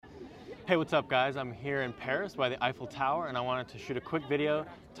Hey, what's up guys? I'm here in Paris by the Eiffel Tower and I wanted to shoot a quick video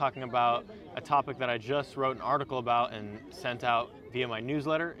talking about a topic that I just wrote an article about and sent out via my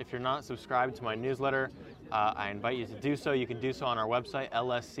newsletter. If you're not subscribed to my newsletter, I invite you to do so. You can do so on our website,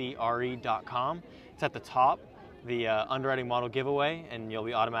 lscre.com. It's at the top, the underwriting model giveaway, and you'll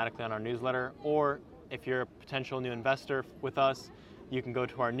be automatically on our newsletter. Or if you're a potential new investor with us, you can go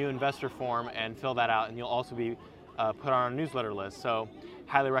to our new investor form and fill that out and you'll also be put on our newsletter list. So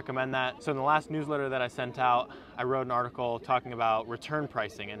highly recommend that. So in the last newsletter that I sent out, I wrote an article talking about return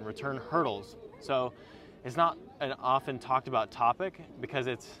pricing and return hurdles. So it's not an often talked about topic because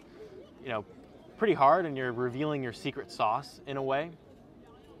it's, pretty hard and you're revealing your secret sauce in a way,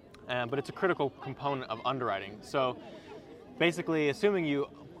 but it's a critical component of underwriting. So basically, assuming you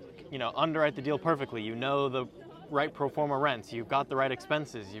underwrite the deal perfectly, you know the right pro forma rents, you've got the right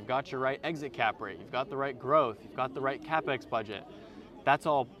expenses, you've got your right exit cap rate, you've got the right growth, you've got the right capex budget. That's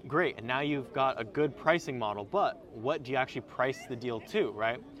all great, and now you've got a good pricing model, but what do you actually price the deal to,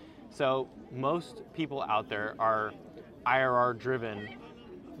 right? So most people out there are IRR-driven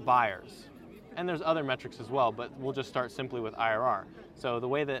buyers, and there's other metrics as well, but we'll just start simply with IRR. So the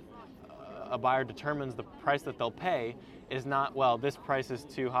way that a buyer determines the price that they'll pay is not, well, this price is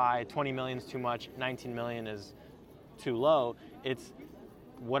too high, 20 million is too much, 19 million is too low. It's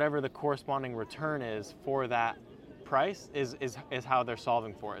whatever the corresponding return is for that price is how they're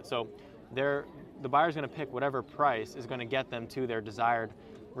solving for it. So the buyer's going to pick whatever price is going to get them to their desired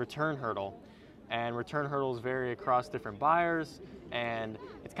return hurdle. And return hurdles vary across different buyers, and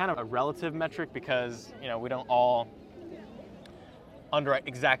it's kind of a relative metric because we don't all underwrite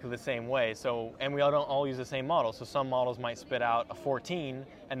exactly the same way. And we don't all use the same model. So some models might spit out a 14,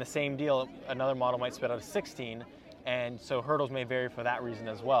 and the same deal, another model might spit out a 16. And so hurdles may vary for that reason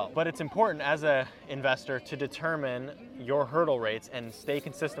as well. But it's important as an investor to determine your hurdle rates and stay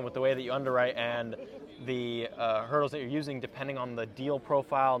consistent with the way that you underwrite and the hurdles that you're using depending on the deal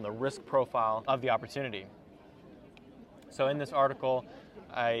profile and the risk profile of the opportunity. So in this article,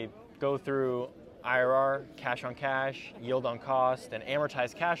 I go through IRR, cash on cash, yield on cost, and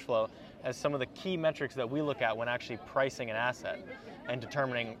amortized cash flow as some of the key metrics that we look at when actually pricing an asset and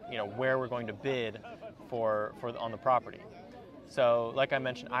determining where we're going to bid on the property. So like I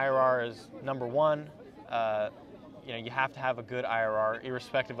mentioned, IRR is number one. You have to have a good IRR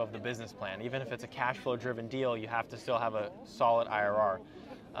irrespective of the business plan. Even if it's a cash flow driven deal, you have to still have a solid IRR.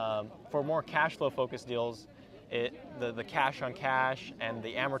 For more cash flow focused deals, the cash on cash and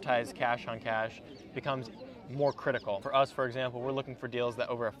the amortized cash on cash becomes more critical. For us, for example, we're looking for deals that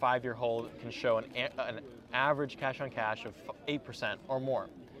over a 5-year hold can show an average cash on cash of 8% or more.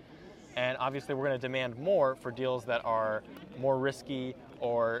 And obviously we're going to demand more for deals that are more risky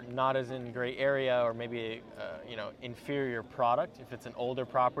or not as in great area or maybe inferior product. If it's an older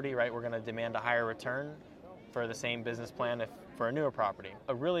property, right, we're going to demand a higher return for the same business plan for a newer property.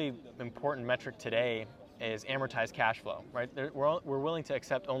 A really important metric today is amortized cash flow, right? We're willing to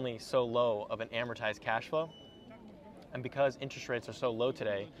accept only so low of an amortized cash flow. And because interest rates are so low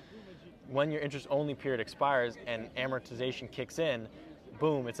today, when your interest only period expires and amortization kicks in,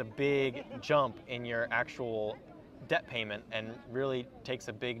 boom, it's a big jump in your actual debt payment and really takes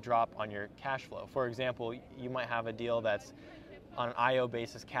a big drop on your cash flow. For example, you might have a deal that's on an IO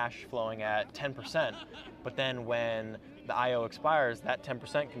basis cash flowing at 10%, but then when the IO expires, that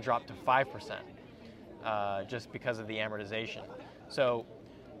 10% can drop to 5% just because of the amortization. So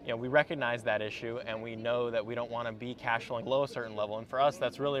we recognize that issue and we know that we don't want to be cash flowing below a certain level, and for us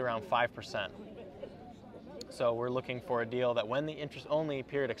that's really around 5%. So we're looking for a deal that when the interest-only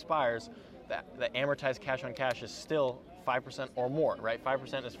period expires, the amortized cash on cash is still 5% or more, right?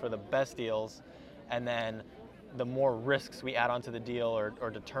 5% is for the best deals, and then the more risks we add onto the deal or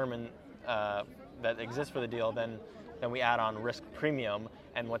determine that exist for the deal, then we add on risk premium.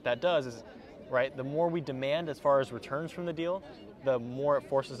 And what that does is, right, the more we demand as far as returns from the deal, the more it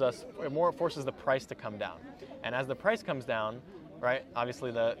forces the price to come down. And as the price comes down, right,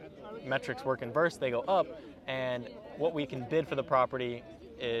 obviously the metrics work inverse, they go up, and what we can bid for the property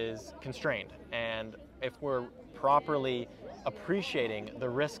is constrained. And if we're properly appreciating the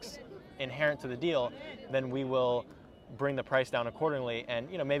risks inherent to the deal, then we will bring the price down accordingly. And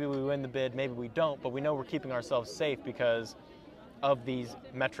maybe we win the bid, maybe we don't, but we know we're keeping ourselves safe because of these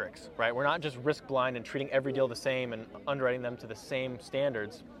metrics, right? We're not just risk blind and treating every deal the same and underwriting them to the same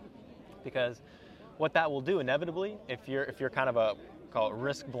standards, because what that will do inevitably, if you're kind of a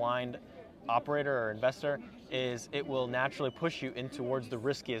risk blind operator or investor, is it will naturally push you in towards the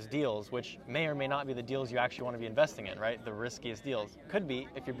riskiest deals, which may or may not be the deals you actually want to be investing in, right? The riskiest deals. Could be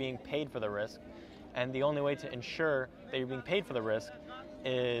if you're being paid for the risk, and the only way to ensure that you're being paid for the risk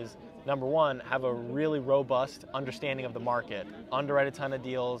is number one, have a really robust understanding of the market. Underwrite a ton of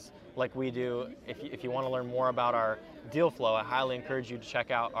deals like we do. If you want to learn more about our deal flow, I highly encourage you to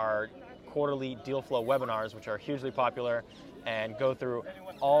check out our quarterly deal flow webinars, which are hugely popular, and go through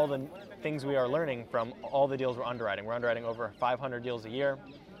all the things we are learning from all the deals we're underwriting. We're underwriting over 500 deals a year,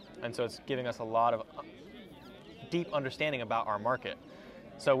 and so it's giving us a lot of deep understanding about our market.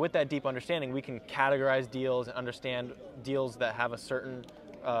 So with that deep understanding, we can categorize deals and understand deals that have a certain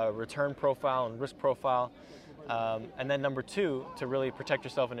return profile and risk profile. And then number two, to really protect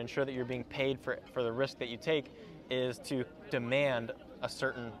yourself and ensure that you're being paid for the risk that you take, is to demand a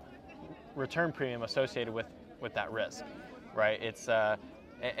certain return premium associated with that risk, right? It's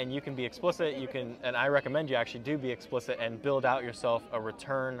and you can be explicit. You can, and I recommend you actually do be explicit and build out yourself a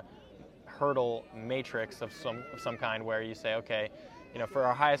return hurdle matrix of some kind, where you say, okay, for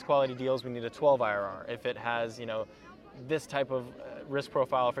our highest quality deals, we need a 12 IRR. If it has, this type of risk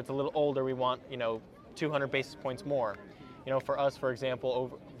profile, if it's a little older, we want, 200 basis points more. For us, for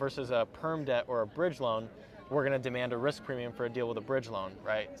example, versus a perm debt or a bridge loan, we're going to demand a risk premium for a deal with a bridge loan,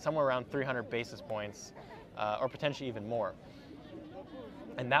 right? Somewhere around 300 basis points, or potentially even more.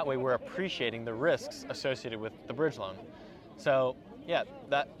 And that way we're appreciating the risks associated with the bridge loan. So yeah,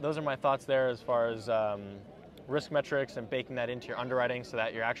 those are my thoughts there as far as risk metrics and baking that into your underwriting so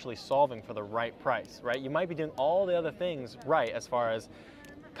that you're actually solving for the right price, right? You might be doing all the other things right as far as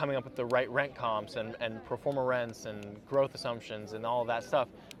coming up with the right rent comps and pro forma rents and growth assumptions and all of that stuff.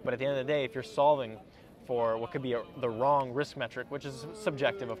 But at the end of the day, if you're solving for what could be the wrong risk metric, which is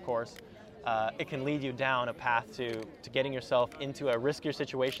subjective, of course, it can lead you down a path to getting yourself into a riskier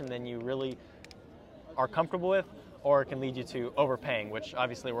situation than you really are comfortable with, or it can lead you to overpaying, which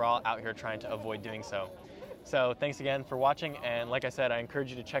obviously we're all out here trying to avoid doing so. So thanks again for watching, and like I said, I encourage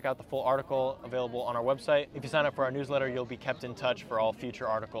you to check out the full article available on our website. If you sign up for our newsletter, you'll be kept in touch for all future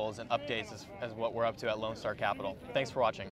articles and updates as what we're up to at Lone Star Capital. Thanks for watching.